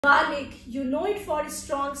Garlic, you know it for its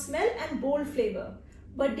strong smell and bold flavor.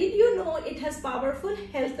 But did you know it has powerful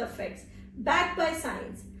health effects backed by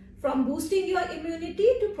science? From boosting your immunity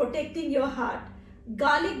to protecting your heart,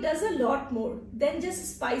 garlic does a lot more than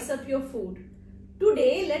just spice up your food.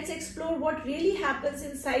 Today, let's explore what really happens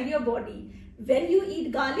inside your body when you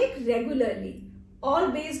eat garlic regularly, all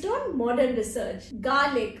based on modern research.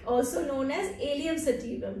 Garlic, also known as Allium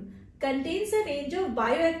sativum, contains a range of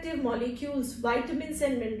bioactive molecules, vitamins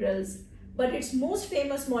and minerals. But its most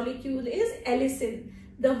famous molecule is allicin,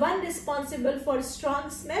 the one responsible for strong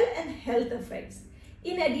smell and health effects.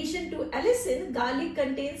 In addition to allicin, garlic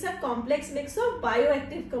contains a complex mix of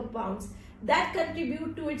bioactive compounds that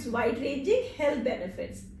contribute to its wide-ranging health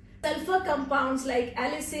benefits. Sulfur compounds like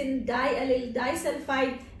allicin, diallyl,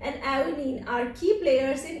 disulfide and adenine are key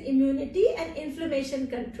players in immunity and inflammation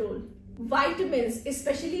control. Vitamins,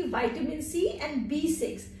 especially vitamin C and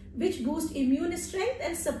B6, which boost immune strength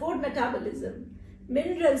and support metabolism.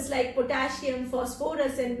 Minerals like potassium,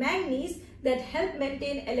 phosphorus and manganese that help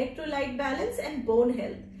maintain electrolyte balance and bone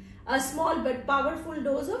health. A small but powerful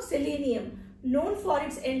dose of selenium, known for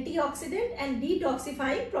its antioxidant and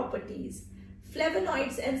detoxifying properties.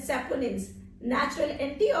 Flavonoids and saponins, natural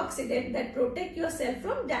antioxidant that protect your cell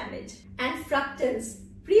from damage. And fructans,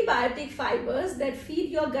 prebiotic fibers that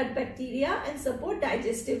feed your gut bacteria and support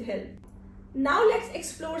digestive health. Now let's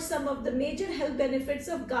explore some of the major health benefits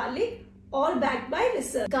of garlic, all backed by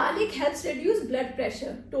research. Garlic helps reduce blood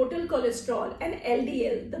pressure, total cholesterol and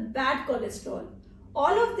LDL, the bad cholesterol.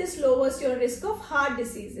 All of this lowers your risk of heart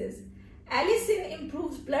diseases. Allicin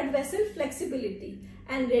improves blood vessel flexibility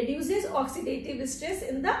and reduces oxidative stress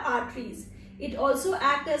in the arteries. It also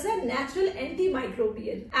acts as a natural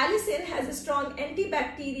antimicrobial. Allicin has strong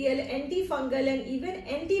antibacterial, antifungal and even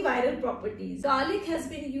antiviral properties. Garlic has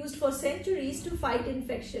been used for centuries to fight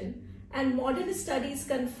infection, and modern studies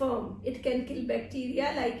confirm it can kill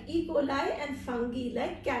bacteria like E. coli and fungi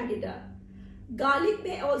like Candida. Garlic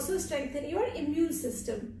may also strengthen your immune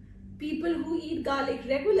system. People who eat garlic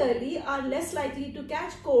regularly are less likely to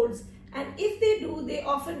catch colds, and if they do, they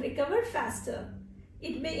often recover faster.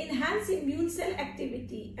 It may enhance immune cell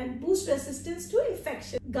activity and boost resistance to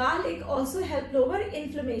infection. Garlic also helps lower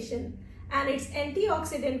inflammation, and its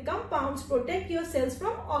antioxidant compounds protect your cells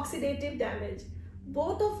from oxidative damage,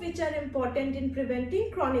 both of which are important in preventing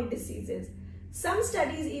chronic diseases. Some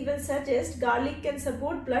studies even suggest garlic can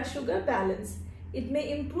support blood sugar balance. It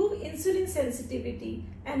may improve insulin sensitivity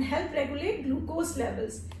and help regulate glucose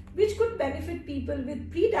levels, which could benefit people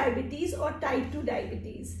with pre-diabetes or type 2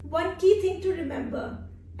 diabetes. One key thing to remember,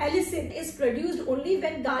 allicin is produced only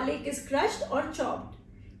when garlic is crushed or chopped.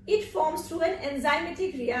 It forms through an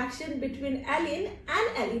enzymatic reaction between allin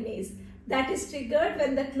and allinase that is triggered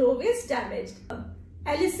when the clove is damaged.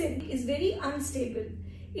 Allicin is very unstable.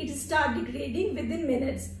 It starts degrading within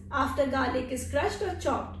minutes after garlic is crushed or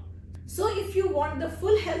chopped. So if you want the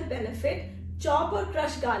full health benefit, chop or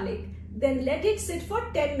crush garlic. Then let it sit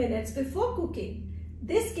for 10 minutes before cooking.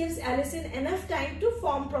 This gives allicin enough time to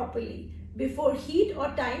form properly before heat or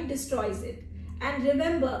time destroys it. And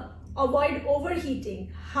remember, avoid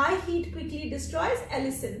overheating. High heat quickly destroys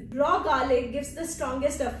allicin. Raw garlic gives the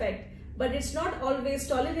strongest effect, but it's not always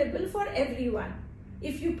tolerable for everyone.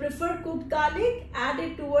 If you prefer cooked garlic, add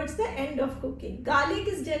it towards the end of cooking. Garlic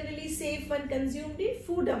is generally safe when consumed in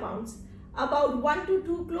food amounts, about 1 to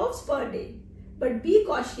 2 cloves per day. But be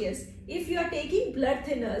cautious. If you are taking blood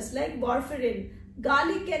thinners like warfarin,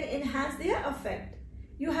 garlic can enhance their effect.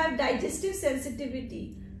 You have digestive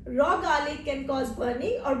sensitivity. Raw garlic can cause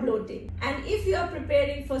burning or bloating. And if you are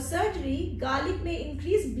preparing for surgery, garlic may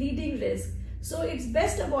increase bleeding risk. So it's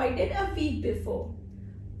best avoided a week before.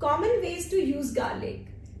 Common ways to use garlic.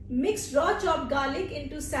 Mix raw chopped garlic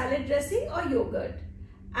into salad dressing or yogurt.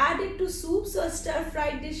 Add it to soups or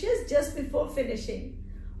stir-fried dishes just before finishing.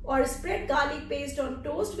 Or spread garlic paste on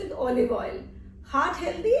toast with olive oil. Heart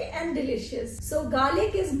healthy and delicious. So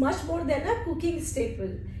garlic is much more than a cooking staple.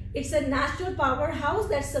 It's a natural powerhouse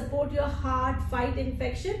that supports your heart, fight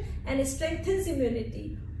infection and strengthens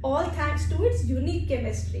immunity, all thanks to its unique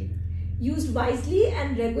chemistry. Used wisely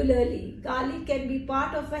and regularly, garlic can be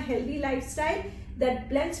part of a healthy lifestyle that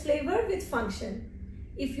blends flavor with function.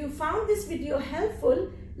 If you found this video helpful,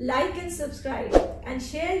 like and subscribe and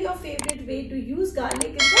share your favorite way to use garlic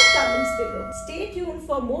in the comments below. Stay tuned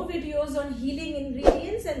for more videos on healing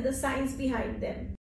ingredients and the science behind them.